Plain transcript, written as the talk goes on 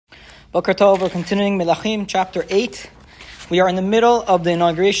Boker Tov, we're continuing Melakhim, chapter 8. We are in the middle of the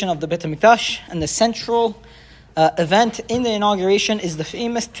inauguration of the Beit HaMikdash, and the central event in the inauguration is the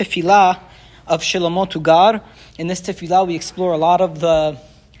famous tefillah of Shlomo to God. In this tefillah, we explore a lot of the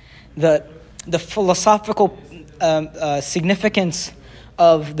philosophical significance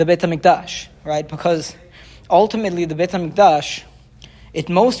of the Beit HaMikdash, right? Because ultimately, the Beit HaMikdash, it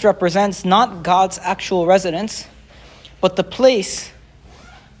most represents not God's actual residence, but the place,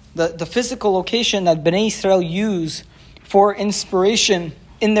 the physical location that Bnei Israel use for inspiration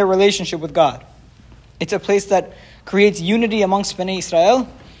in their relationship with God. It's a place that creates unity amongst Bnei Israel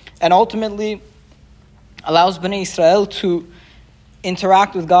and ultimately allows Bnei Israel to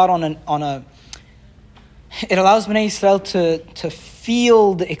interact with God it allows Bnei Israel to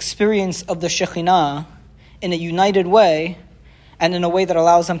feel the experience of the Shekhinah in a united way and in a way that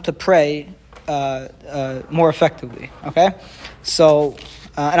allows them to pray more effectively. Okay? So,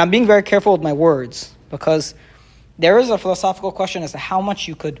 and I'm being very careful with my words because there is a philosophical question as to how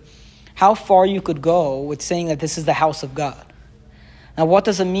far you could go with saying that this is the house of God. Now, what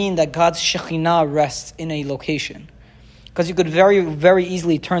does it mean that God's Shekhinah rests in a location? Because you could very, very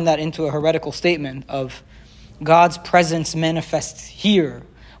easily turn that into a heretical statement of God's presence manifests here.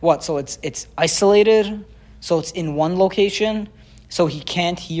 What? So it's isolated? So it's in one location? So he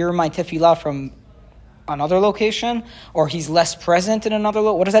can't hear my tefillah from another location? Or he's less present in another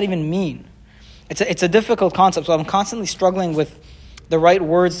location? What does that even mean? It's a difficult concept, so I'm constantly struggling with the right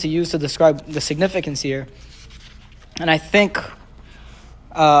words to use to describe the significance here. And I think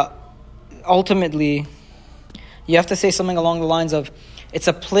ultimately you have to say something along the lines of it's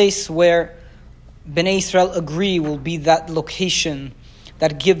a place where Bnei Israel agree will be that location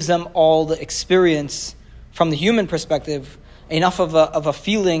that gives them all the experience from the human perspective, enough of a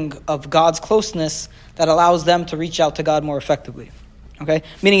feeling of God's closeness that allows them to reach out to God more effectively. Okay?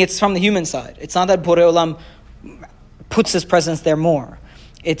 Meaning it's from the human side. It's not that Borei Olam puts his presence there more.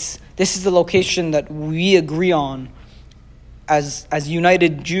 This is the location that we agree on as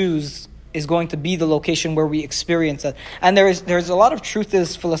united Jews is going to be the location where we experience that. And there's a lot of truth to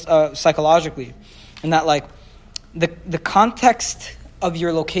this psychologically, in that like the context of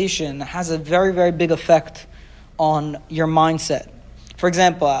your location has a very, very big effect on your mindset. For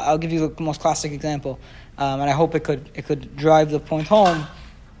example, I'll give you the most classic example, and I hope it could drive the point home.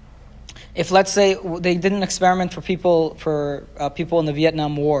 If, let's say, they did an experiment for people in the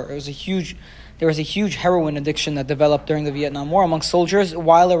Vietnam War, there was a huge heroin addiction that developed during the Vietnam War among soldiers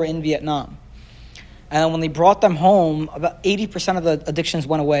while they were in Vietnam. And when they brought them home, about 80% of the addictions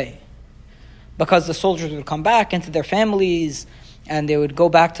went away because the soldiers would come back into their families and they would go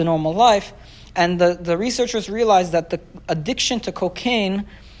back to normal life. And the researchers realized that the addiction to cocaine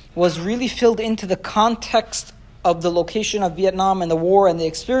was really filled into the context of the location of Vietnam and the war and the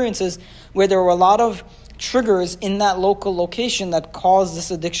experiences where there were a lot of triggers in that local location that caused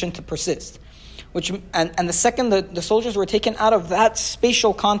this addiction to persist. And the second the soldiers were taken out of that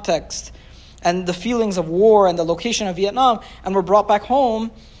spatial context and the feelings of war and the location of Vietnam and were brought back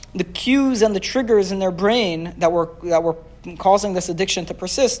home, the cues and the triggers in their brain that were causing this addiction to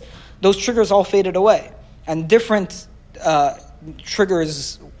persist, those triggers all faded away. And different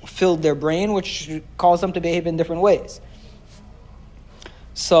triggers filled their brain, which caused them to behave in different ways.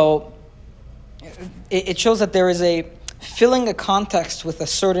 So it shows that there is filling a context with a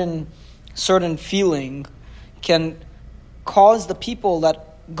certain feeling can cause the people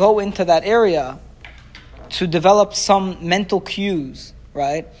that go into that area to develop some mental cues,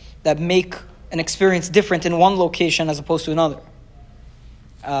 right, that make an experience different in one location as opposed to another.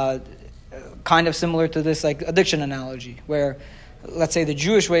 Kind of similar to this like addiction analogy, where let's say the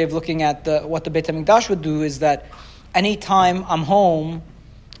Jewish way of looking at what the Beit HaMikdash would do is that anytime I'm home,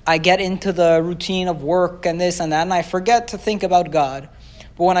 I get into the routine of work and this and that, and I forget to think about God.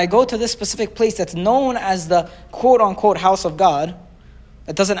 But when I go to this specific place that's known as the quote-unquote house of God,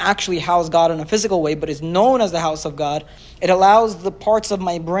 that doesn't actually house God in a physical way, but is known as the house of God, it allows the parts of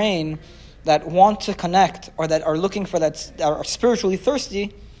my brain that want to connect or that are looking for that, are spiritually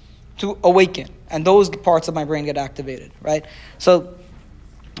thirsty, to awaken. And those parts of my brain get activated, right? So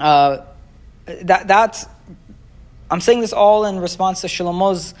that's I'm saying this all in response to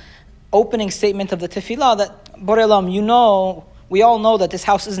Shlomo's opening statement of the tefillah that, Borei Olam, we all know that this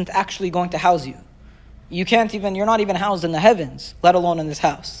house isn't actually going to house you. You're not even housed in the heavens, let alone in this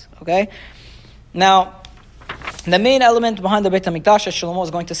house, okay? Now, the main element behind the Beit HaMikdash, as Shlomo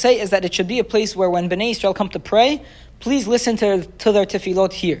is going to say, is that it should be a place where when Bnei Israel come to pray, please listen to their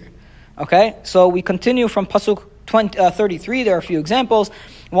tefillot here, okay? So we continue from Pasuk 33, there are a few examples.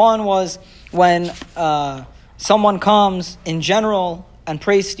 One was when someone comes in general and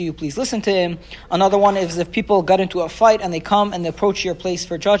prays to you, please listen to him. Another one is if people got into a fight and they come and they approach your place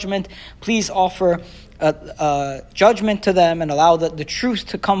for judgment, please offer judgment to them and allow the truth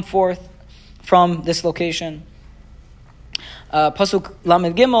to come forth from this location. Pasuk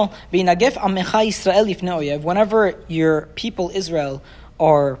Lamed Gimel, V'inagef amecha Yisrael lifnei oyev. Whenever your people Israel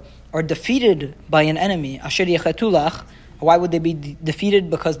are defeated by an enemy, asher yechetulach. Why would they be defeated?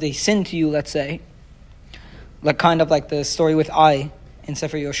 Because they sinned to you, let's say. Kind of like the story with Ai in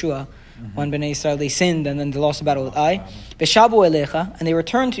Sefer Yoshua, when Bnei Israel, they sinned and then they lost the battle with Ai. V'shavu elecha, and they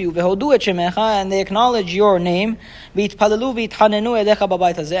return to you, v'hodu et shemecha, and they acknowledge your name, v'itpalelu v'ithanenu elecha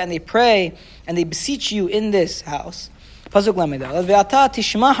babayit hazeh, and they pray and they beseech you in this house. Pasuk Lamed Aleph, ve'ata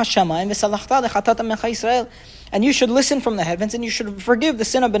tishma hashamayim v'salachta lechatat amecha Yisrael. And you should listen from the heavens, and you should forgive the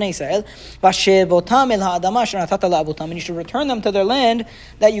sin of Bnei Israel. And you should return them to their land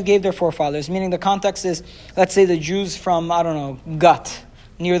that you gave their forefathers. Meaning the context is, let's say the Jews from, Gat,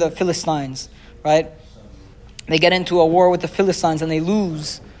 near the Philistines, right? They get into a war with the Philistines and they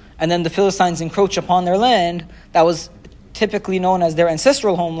lose. And then the Philistines encroach upon their land. That was typically known as their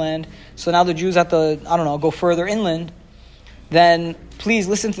ancestral homeland. So now the Jews have to, go further inland. Then please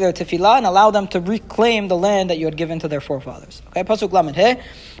listen to their tefillah and allow them to reclaim the land that you had given to their forefathers. Okay, Pasuk Lamed He,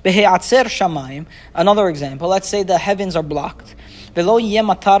 Behe'atzer shamayim. Another example, let's say the heavens are blocked. V'lo yeh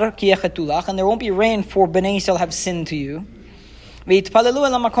matar ki yechetulach, and there won't be rain for Bnei Yisrael have sinned to you. V'yitpalelu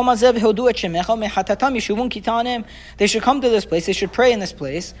el hamakom hazeh v'hodu et shemecha me'chatatam yeshuvun kitanem. They should come to this place, they should pray in this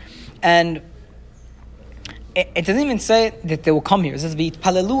place, and it doesn't even say that they will come here. It says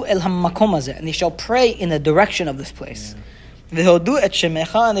v'yitpalelu el hamakom hazeh, and they shall pray in the direction of this place. V'hodu et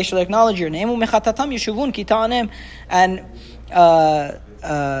shemecha, and they shall acknowledge your name. U'mechatatam yeshuvun kitanem, and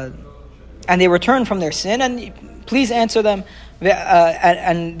they return from their sin, and please answer them.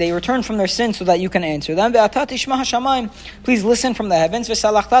 And they return from their sin so that you can answer them. Ve'ata tishma hashamayim, please listen from the heavens.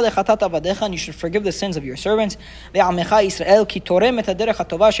 V'salachta lechatat avadecha, and you should forgive the sins of your servants. Ve'amecha Yisrael ki torem et haderech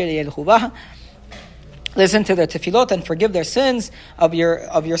hatova she'yelchu bah. Listen to their tefillot and forgive their sins of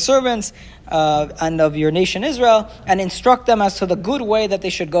your servants and of your nation Israel, and instruct them as to the good way that they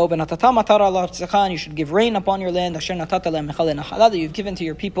should go. And you should give rain upon your land that you've given to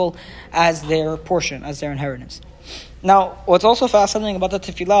your people as their portion, as their inheritance. Now, what's also fascinating about the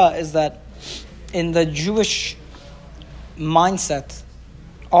tefillah is that in the Jewish mindset,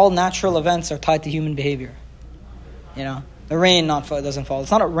 all natural events are tied to human behavior. The rain doesn't fall.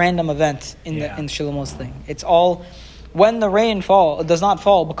 It's not a random event in Shlomo's thing. It's all when the rain does not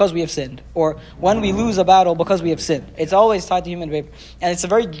fall because we have sinned, or when we lose a battle because we have sinned. It's always tied to human behavior. And it's a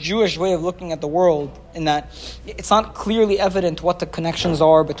very Jewish way of looking at the world, in that it's not clearly evident what the connections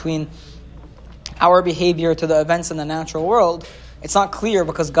are between our behavior to the events in the natural world. It's not clear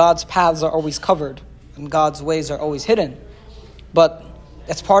because God's paths are always covered and God's ways are always hidden. But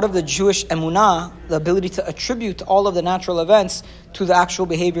that's part of the Jewish emunah, the ability to attribute all of the natural events to the actual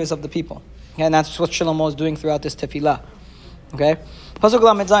behaviors of the people. Okay, and that's what Shlomo is doing throughout this tefillah. Okay? Pasuk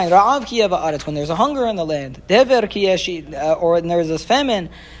Lamed Zayin, Ra'av ki yeva, when there's a hunger in the land, Dever ki or when there's a famine,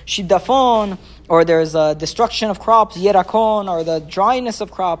 Shidafon, or there's a destruction of crops, Yerakon, or the dryness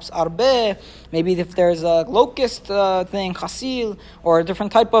of crops, Arbe, maybe if there's a locust thing, Chasil, or a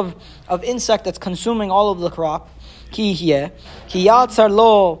different type of insect that's consuming all of the crop, Ki yatzar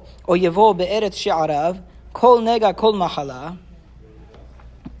lo oyevo be'eretz she'arav kol nega kol machala,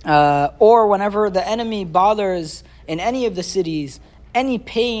 or whenever the enemy bothers in any of the cities, any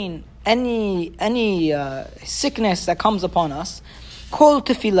pain, any sickness that comes upon us, kol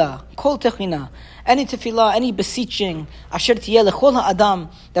tefillah, kol techina, any tefillah, any beseeching, asher tiyeh lechol ha'adam,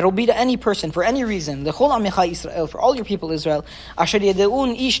 that will be to any person for any reason, lechol amecha Yisrael, for all your people Israel, asher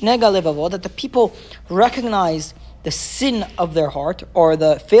yedeun ish nega levavo, that the people recognize the sin of their heart, or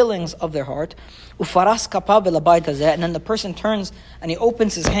the failings of their heart, ufaras kapav elabayit hazeh, and then the person turns and he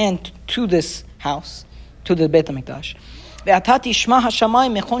opens his hand to this house, to the Beit HaMikdash. You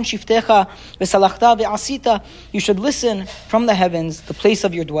should listen from the heavens, the place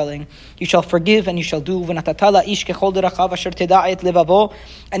of your dwelling. You shall forgive and you shall do. And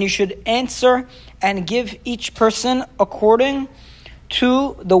you should answer and give each person according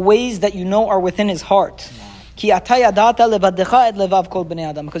to the ways that you know are within his heart. Because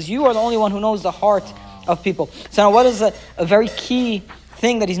you are the only one who knows the heart of people. So now what is a very key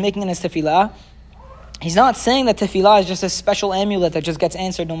thing that he's making in his tefillah? He's not saying that tefillah is just a special amulet that just gets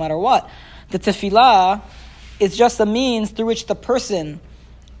answered no matter what. The tefillah is just a means through which the person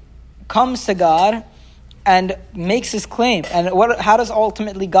comes to God and makes his claim. And how does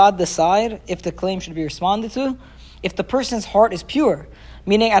ultimately God decide if the claim should be responded to? If the person's heart is pure.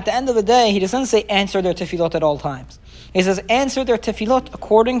 Meaning, at the end of the day, he doesn't say answer their tefillot at all times. He says answer their tefillot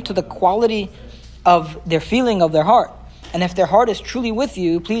according to the quality of their feeling of their heart. And if their heart is truly with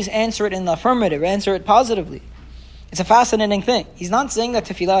you, please answer it in the affirmative, answer it positively. It's a fascinating thing. He's not saying that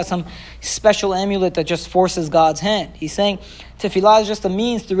tefillah is some special amulet that just forces God's hand. He's saying tefillah is just a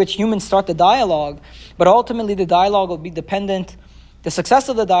means through which humans start the dialogue, but ultimately the dialogue will be dependent, the success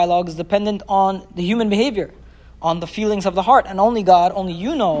of the dialogue is dependent on the human behavior, on the feelings of the heart. And only God, only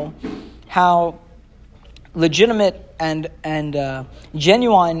you know how legitimate and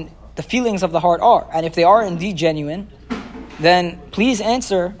genuine the feelings of the heart are. And if they are indeed genuine, then please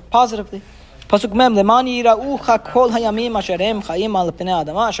answer positively. Pasuk Mem,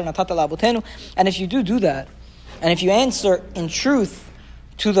 and if you do that, and if you answer in truth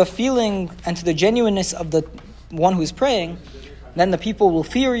to the feeling and to the genuineness of the one who is praying, then the people will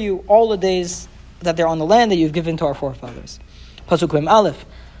fear you all the days that they're on the land that you've given to our forefathers. Pasuk Mem Aleph.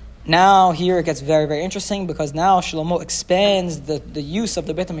 Now here it gets very, very interesting, because now Shlomo expands the use of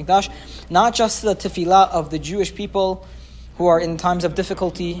the Beit HaMikdash, not just to the tefillah of the Jewish people who are in times of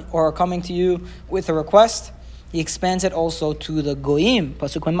difficulty or are coming to you with a request. He expands it also to the Goyim.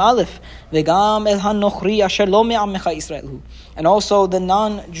 Pasuk Mem Aleph. Vegam el hanochri asher lo me'amecha Yisrael hu. And also the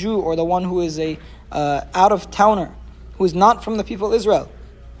non-Jew, or the one who is a out-of-towner, who is not from the people of Israel.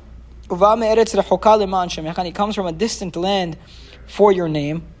 Uva me'eretz rechoka leman shemecha. And he comes from a distant land for your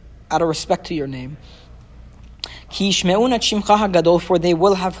name, out of respect to your name. Ki yishme'un et shimcha hagadol, for they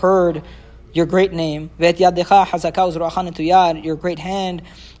will have heard your great name, your great hand,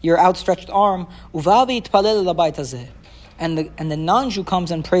 your outstretched arm, and the non-Jew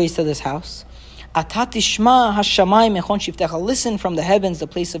comes and prays to this house. Listen from the heavens, the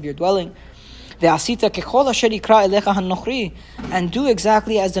place of your dwelling, and do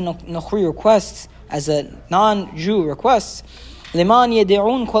exactly as the Nochri requests, as a non-Jew requests, so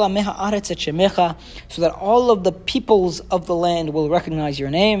that all of the peoples of the land will recognize your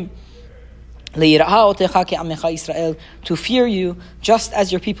name. To fear you just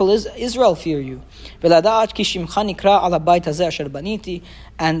as your people Israel fear you, and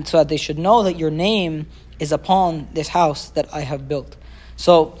so that they should know that your name is upon this house that I have built.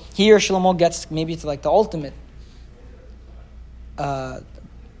 So here Shlomo gets maybe to like the ultimate goal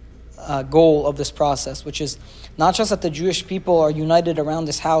of this process, which is not just that the Jewish people are united around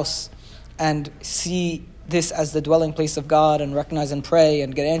this house and see this as the dwelling place of God and recognize and pray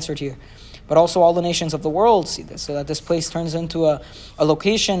and get answered here, but also all the nations of the world see this, so that this place turns into a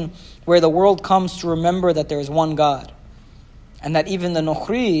location where the world comes to remember that there is one God. And that even the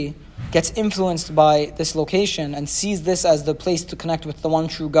Nochri gets influenced by this location and sees this as the place to connect with the one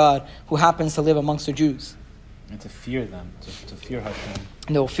true God who happens to live amongst the Jews. And to fear them, to fear Hashem.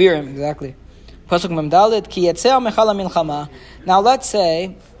 And they'll fear Him, exactly. Pasuk Mem Dalet, Ki yetzeh mechala milchama. Now let's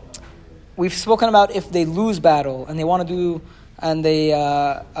say, we've spoken about if they lose battle and they want to do, and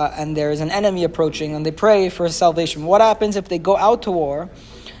there is an enemy approaching, and they pray for salvation. What happens if they go out to war?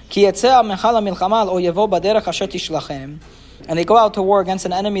 And they go out to war against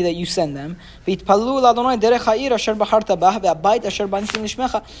an enemy that you send them. They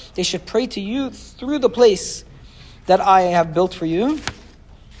should pray to you through the place that I have built for you,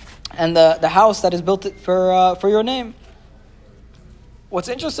 and the house that is built for your name. What's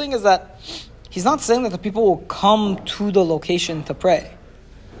interesting is that he's not saying that the people will come to the location to pray.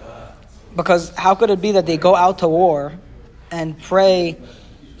 Because how could it be that they go out to war and pray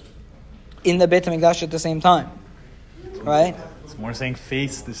in the Beit HaMikdash at the same time? Right? It's more saying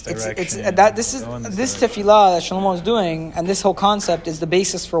face this direction. This tefillah that Shlomo is doing, and this whole concept is the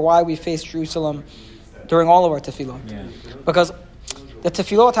basis for why we face Jerusalem during all of our tefillot. Yeah. Because the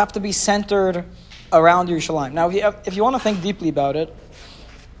tefillot have to be centered around Yerushalayim. Now, if you want to think deeply about it,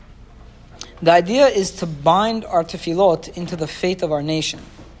 the idea is to bind our tefillot into the fate of our nation.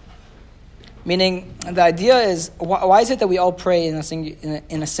 Meaning, the idea is, why is it that we all pray in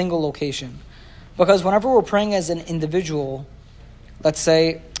a single location? Because whenever we're praying as an individual, let's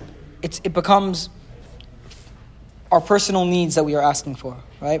say, it becomes our personal needs that we are asking for,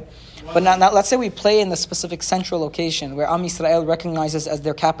 right? But now let's say we pray in the specific central location where Am Yisrael recognizes as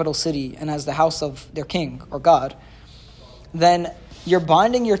their capital city and as the house of their king or God, then you're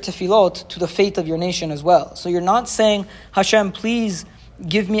binding your tefillot to the fate of your nation as well. So you're not saying, Hashem, please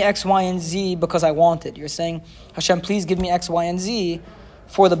give me X, Y, and Z because I want it. You're saying, Hashem, please give me X, Y, and Z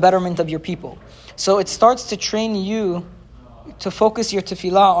for the betterment of your people. So it starts to train you to focus your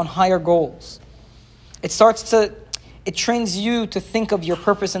tefillah on higher goals. It trains you to think of your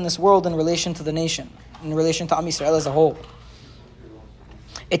purpose in this world in relation to the nation, in relation to Am Yisrael as a whole.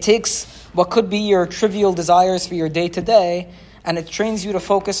 It takes what could be your trivial desires for your day-to-day and it trains you to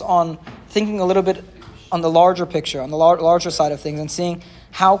focus on thinking a little bit on the larger picture, on the larger side of things, and seeing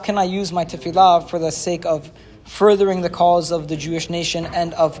how can I use my tefillah for the sake of furthering the cause of the Jewish nation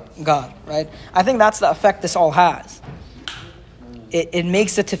and of God, right? I think that's the effect this all has. It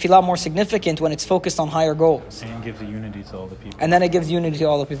makes the tefillah more significant when it's focused on higher goals. And gives the unity to all the people. And then it gives unity to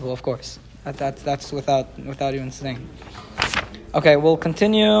all the people, of course. That's without even saying. Okay, we'll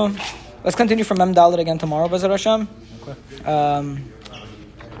continue. Let's continue from Mem Dalet again tomorrow, B'ezras Hashem. Okay.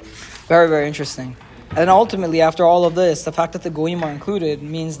 Very, very interesting. And then ultimately, after all of this, the fact that the Goyim are included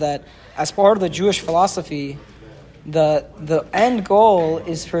means that as part of the Jewish philosophy, the end goal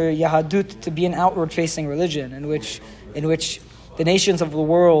is for Yahadut to be an outward-facing religion in which the nations of the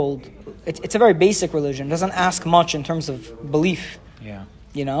world, it's a very basic religion. It doesn't ask much in terms of belief. Yeah.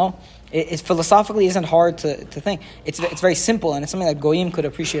 You know? It philosophically isn't hard to think. It's very simple, and it's something that Goyim could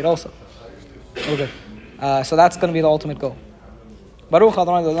appreciate also. Okay. So that's going to be the ultimate goal. Baruch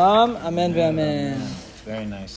Adonai L'olam. Amen ve'amen. Very nice.